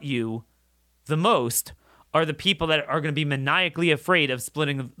heart you the most are the people that are going to be maniacally afraid of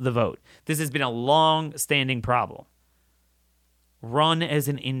splitting the vote. This has been a long-standing problem. Run as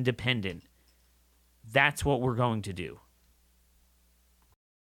an independent. That's what we're going to do.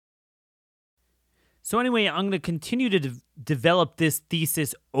 So anyway, I'm going to continue to develop this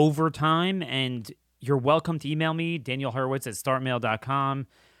thesis over time, and you're welcome to email me, danielhorowitz@startmail.com,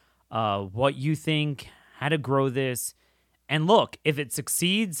 what you think, how to grow this. And look, if it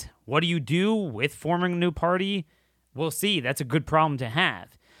succeeds, what do you do with forming a new party? We'll see. That's a good problem to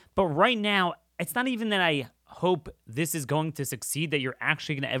have. But right now, it's not even that I hope this is going to succeed, that you're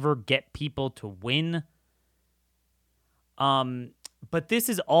actually going to ever get people to win. But this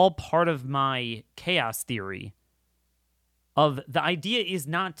is all part of my chaos theory of the idea is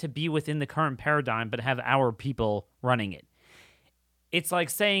not to be within the current paradigm, but have our people running it. It's like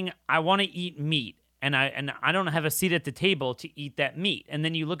saying, I want to eat meat, and I don't have a seat at the table to eat that meat. And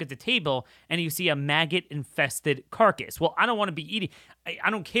then you look at the table and you see a maggot-infested carcass. Well, I don't want to be eating. I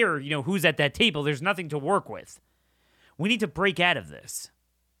don't care, who's at that table. There's nothing to work with. We need to break out of this.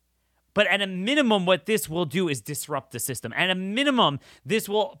 But at a minimum, what this will do is disrupt the system. At a minimum, this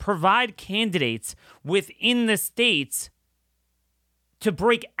will provide candidates within the states to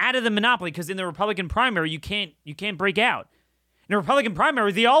break out of the monopoly, because in the Republican primary, you can't break out. In the Republican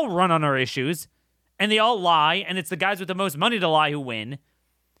primary, they all run on our issues, and they all lie, and it's the guys with the most money to lie who win.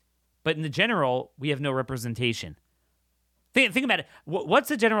 But in the general, we have no representation. Think about it. What's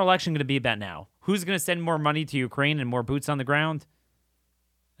the general election going to be about now? Who's going to send more money to Ukraine and more boots on the ground?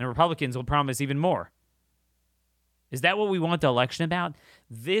 And Republicans will promise even more. Is that what we want the election about?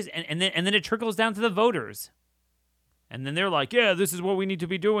 This and then it trickles down to the voters. And then they're like, yeah, this is what we need to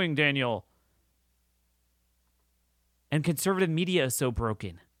be doing, Daniel. And conservative media is so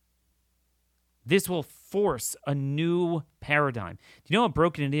broken. This will force a new paradigm. Do you know how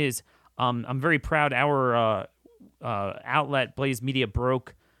broken it is? I'm very proud our outlet, Blaze Media,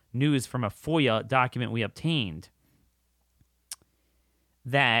 broke news from a FOIA document we obtained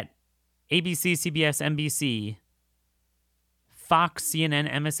that ABC, CBS, NBC, Fox,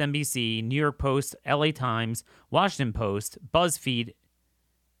 CNN, MSNBC, New York Post, LA Times, Washington Post, BuzzFeed,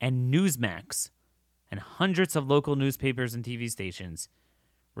 and Newsmax, and hundreds of local newspapers and TV stations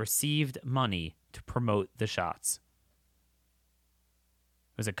received money to promote the shots.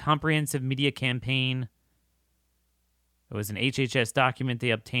 It was a comprehensive media campaign. It was an HHS document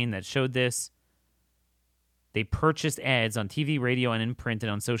they obtained that showed this. They purchased ads on TV, radio, and in print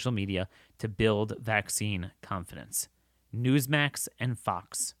and on social media to build vaccine confidence. Newsmax and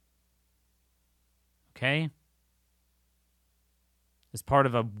Fox. Okay? As part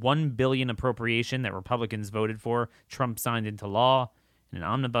of a $1 billion appropriation that Republicans voted for, Trump signed into law in an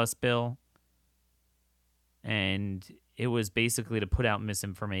omnibus bill. And it was basically to put out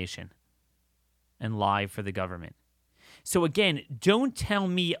misinformation and lie for the government. So again, don't tell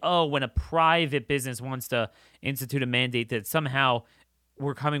me, when a private business wants to institute a mandate that somehow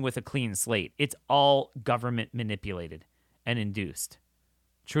we're coming with a clean slate. It's all government manipulated and induced.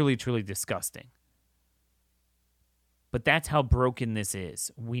 Truly, truly disgusting. But that's how broken this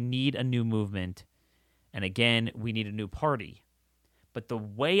is. We need a new movement. And again, we need a new party. But the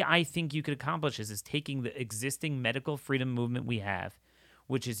way I think you could accomplish this is taking the existing medical freedom movement we have,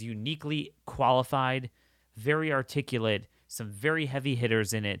 which is uniquely qualified, very articulate, some very heavy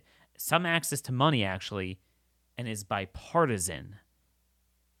hitters in it, some access to money actually, and is bipartisan.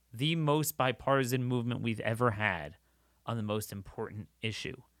 The most bipartisan movement we've ever had on the most important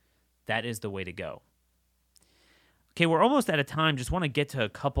issue. That is the way to go. Okay, we're almost out of time. Just want to get to a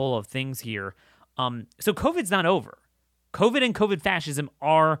couple of things here. So COVID's not over. COVID and COVID fascism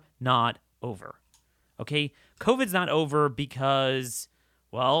are not over. Okay? COVID's not over because,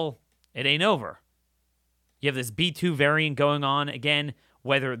 well, it ain't over. You have this B2 variant going on again,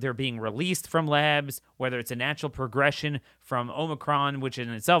 whether they're being released from labs, whether it's a natural progression from Omicron, which in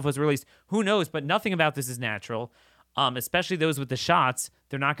itself was released, who knows? But nothing about this is natural, especially those with the shots.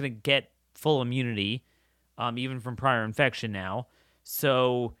 They're not going to get full immunity, even from prior infection now.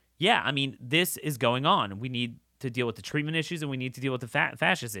 So, yeah, I mean, this is going on. We need to deal with the treatment issues, and we need to deal with the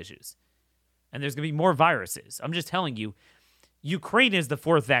fascist issues. And there's going to be more viruses. I'm just telling you, Ukraine is the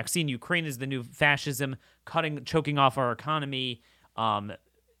fourth vaccine. Ukraine is the new fascism, choking off our economy,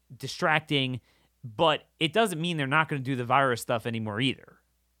 distracting. But it doesn't mean they're not going to do the virus stuff anymore either.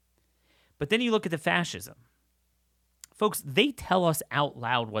 But then you look at the fascism. Folks, they tell us out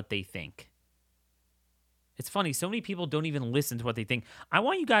loud what they think. It's funny, so many people don't even listen to what they think. I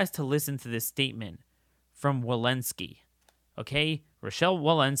want you guys to listen to this statement from Walensky, okay? Rochelle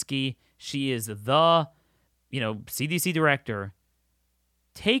Walensky, she is the, CDC director.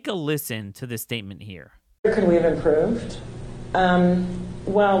 Take a listen to this statement here. Could we have improved?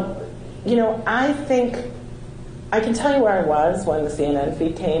 Well, I think I can tell you where I was when the CNN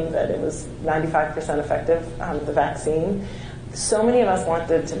feed came, that it was 95% effective, the vaccine. So many of us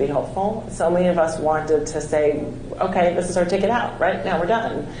wanted to be hopeful. So many of us wanted to say, okay, this is our ticket out, right? Now we're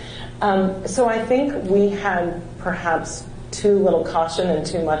done. So I think we had perhaps too little caution and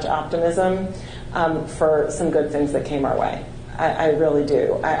too much optimism for some good things that came our way. I really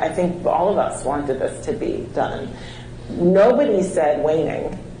do. I think all of us wanted this to be done. Nobody said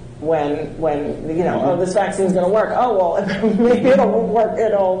waning when this vaccine's going to work. Oh, well, maybe it'll work,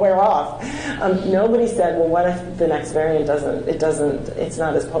 it'll wear off. Nobody said, well, what if the next variant it's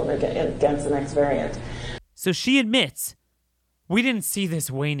not as potent against the next variant. So she admits, we didn't see this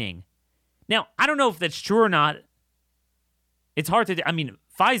waning. Now, I don't know if that's true or not. It's hard to,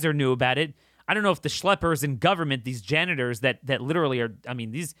 Pfizer knew about it. I don't know if the schleppers in government, these janitors that literally are,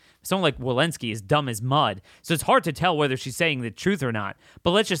 someone like Walensky is dumb as mud. So it's hard to tell whether she's saying the truth or not.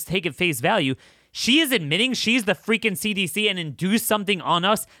 But let's just take it face value. She is admitting she's the freaking CDC and induced something on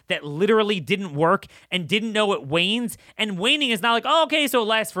us that literally didn't work and didn't know it wanes. And waning is not like, oh, okay, so it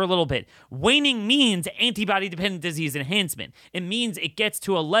lasts for a little bit. Waning means antibody-dependent disease enhancement. It means it gets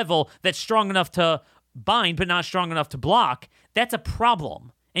to a level that's strong enough to bind but not strong enough to block. That's a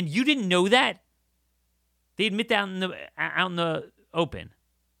problem. And you didn't know that? They admit that out in the open.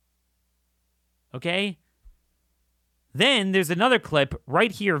 Okay? Then there's another clip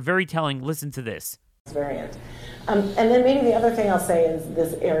right here, very telling. Listen to this. Variant. And then maybe the other thing I'll say is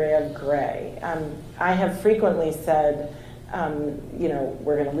this area of gray. I have frequently said,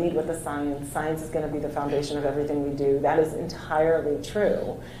 we're going to lead with the science. Science is going to be the foundation of everything we do. That is entirely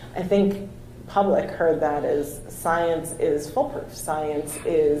true. I think public heard that as science is foolproof. Science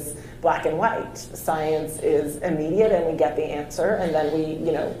is black and white. Science is immediate, and we get the answer, and then we,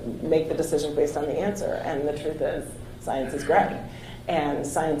 make the decision based on the answer. And the truth is, science is gray, and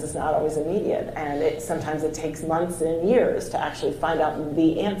science is not always immediate, and sometimes it takes months and years to actually find out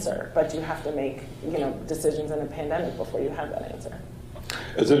the answer. But you have to make, decisions in a pandemic before you have that answer.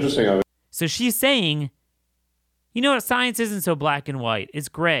 It's interesting. So she's saying, science isn't so black and white. It's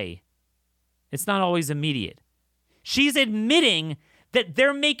gray. It's not always immediate. She's admitting that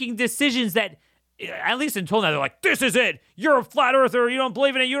they're making decisions that, at least until now, they're like, this is it. You're a flat earther. You don't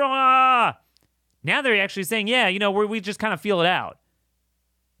believe in it. You don't. Now they're actually saying, yeah, we just kind of feel it out.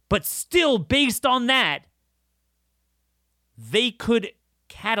 But still, based on that, they could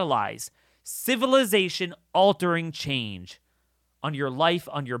catalyze civilization-altering change on your life,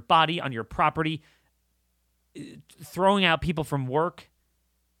 on your body, on your property, throwing out people from work.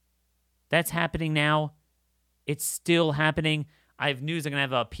 That's happening now. It's still happening. I have news. I'm going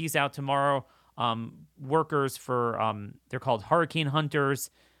to have a piece out tomorrow workers for, they're called hurricane hunters.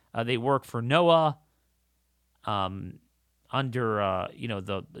 They work for NOAA under,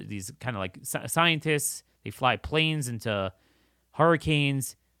 these kind of like scientists. They fly planes into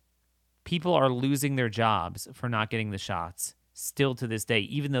hurricanes. People are losing their jobs for not getting the shots still to this day,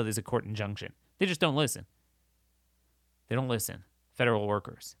 even though there's a court injunction. They just don't listen. They don't listen. Federal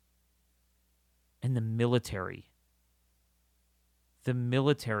workers. And the military. The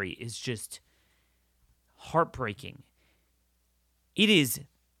military is just heartbreaking. It is.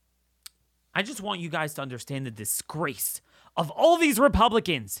 I just want you guys to understand the disgrace of all these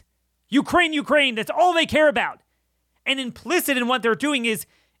Republicans. Ukraine, that's all they care about. And implicit in what they're doing is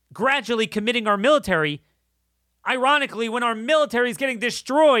gradually committing our military. Ironically, when our military is getting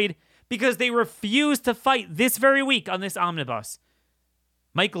destroyed because they refuse to fight this very week on this omnibus.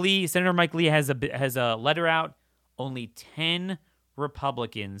 Senator Mike Lee has a letter out. Only 10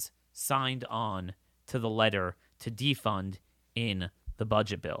 Republicans signed on to the letter to defund in the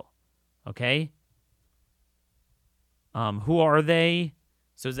budget bill. Okay? Who are they?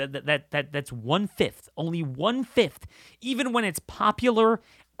 So that's 1/5. Only 1/5. Even when it's popular,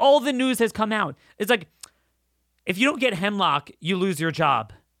 all the news has come out. It's like, if you don't get Hemlock, you lose your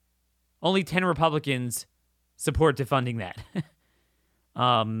job. Only 10 Republicans support defunding that.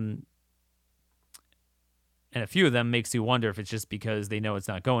 And a few of them makes you wonder if it's just because they know it's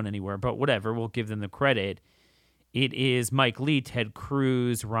not going anywhere. But whatever, we'll give them the credit. It is Mike Lee, Ted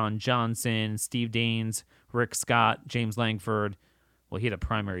Cruz, Ron Johnson, Steve Daines, Rick Scott, James Langford. Well, he had a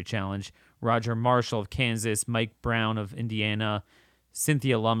primary challenge. Roger Marshall of Kansas, Mike Brown of Indiana,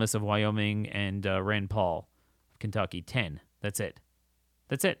 Cynthia Lummis of Wyoming, and Rand Paul of Kentucky. 10. That's it.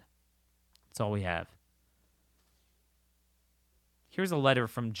 That's all we have. Here's a letter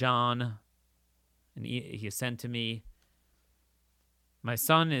from John, and he sent to me. My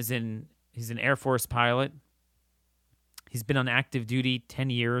son he's an Air Force pilot. He's been on active duty 10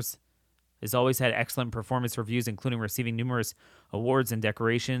 years. Has always had excellent performance reviews, including receiving numerous awards and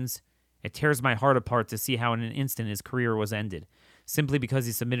decorations. It tears my heart apart to see how in an instant his career was ended, simply because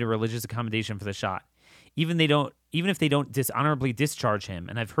he submitted religious accommodation for the shot. Even if they don't dishonorably discharge him,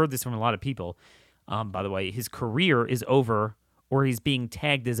 and I've heard this from a lot of people, by the way, his career is over, or he's being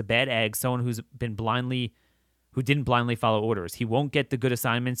tagged as a bad egg, someone who didn't blindly follow orders. He won't get the good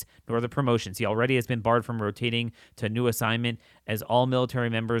assignments nor the promotions. He already has been barred from rotating to a new assignment, as all military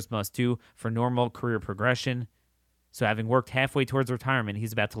members must do for normal career progression. So having worked halfway towards retirement,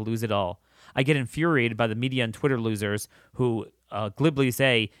 he's about to lose it all. I get infuriated by the media and Twitter losers who glibly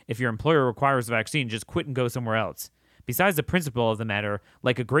say, if your employer requires a vaccine, just quit and go somewhere else. Besides the principle of the matter,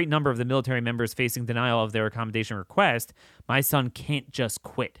 like a great number of the military members facing denial of their accommodation request, my son can't just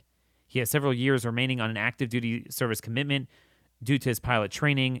quit. He has several years remaining on an active duty service commitment due to his pilot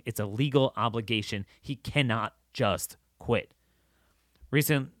training. It's a legal obligation. He cannot just quit.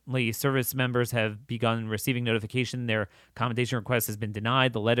 Recently, service members have begun receiving notification their accommodation request has been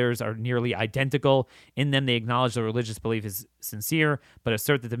denied. The letters are nearly identical. In them, they acknowledge the religious belief is sincere, but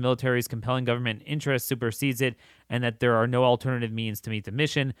assert that the military's compelling government interest supersedes it and that there are no alternative means to meet the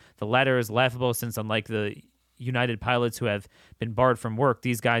mission. The latter is laughable since, unlike the United pilots who have been barred from work,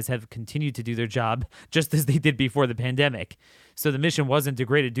 these guys have continued to do their job just as they did before the pandemic. So the mission wasn't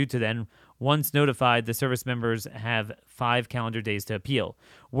degraded due to them. Once notified, the service members have 5 calendar days to appeal.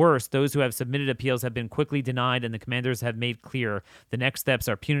 Worse, those who have submitted appeals have been quickly denied, and the commanders have made clear the next steps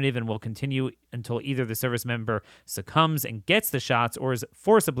are punitive and will continue until either the service member succumbs and gets the shots or is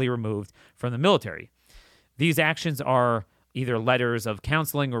forcibly removed from the military. These actions are either letters of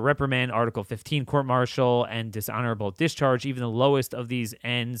counseling or reprimand, Article 15 court-martial, and dishonorable discharge. Even the lowest of these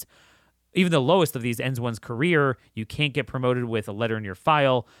ends one's career. You can't get promoted with a letter in your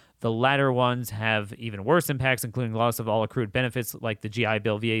file. The latter ones have even worse impacts, including loss of all accrued benefits like the GI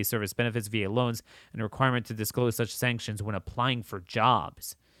Bill, VA service benefits, VA loans, and a requirement to disclose such sanctions when applying for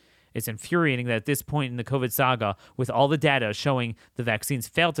jobs. It's infuriating that at this point in the COVID saga, with all the data showing the vaccines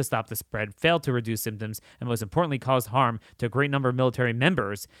failed to stop the spread, failed to reduce symptoms, and most importantly caused harm to a great number of military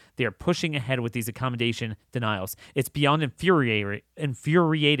members, they are pushing ahead with these accommodation denials. It's beyond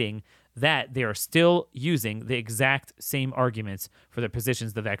infuriating that they are still using the exact same arguments for their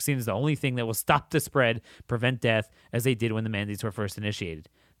positions. The vaccine is the only thing that will stop the spread, prevent death, as they did when the mandates were first initiated.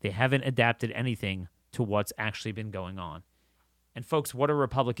 They haven't adapted anything to what's actually been going on. And folks, what are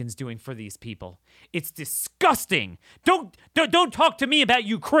Republicans doing for these people? It's disgusting. Don't talk to me about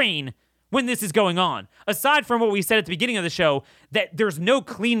Ukraine when this is going on. Aside from what we said at the beginning of the show, that there's no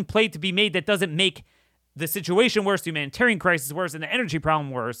clean plate to be made that doesn't make the situation worse, the humanitarian crisis worse, and the energy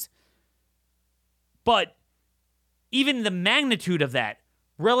problem worse. But even the magnitude of that,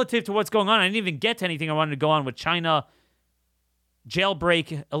 relative to what's going on. I didn't even get to anything I wanted to go on with China,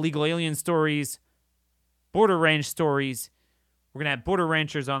 jailbreak, illegal alien stories, border ranch stories. We're going to have border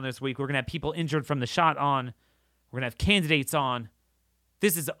ranchers on this week. We're going to have people injured from the shot on. We're going to have candidates on.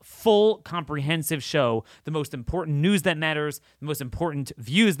 This is a full, comprehensive show. The most important news that matters, the most important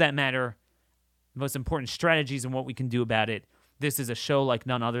views that matter, the most important strategies and what we can do about it. This is a show like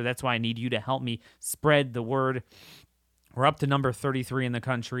none other. That's why I need you to help me spread the word. We're up to number 33 in the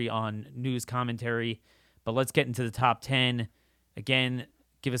country on news commentary, but let's get into the top 10. Again,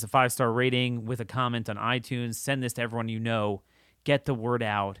 give us a 5-star rating with a comment on iTunes. Send this to everyone you know. Get the word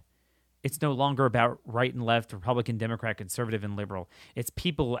out. It's no longer about right and left, Republican, Democrat, conservative, and liberal. It's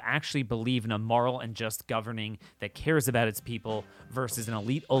people who actually believe in a moral and just governing that cares about its people versus an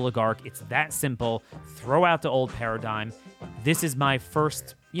elite oligarch. It's that simple. Throw out the old paradigm. This is my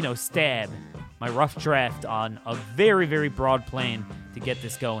first, stab, my rough draft on a very, very broad plan to get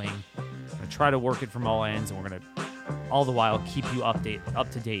this going. I'm going to try to work it from all ends, and we're going to all the while keep you up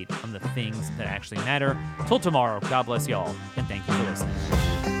to date on the things that actually matter. Till tomorrow, God bless y'all, and thank you for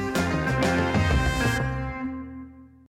listening.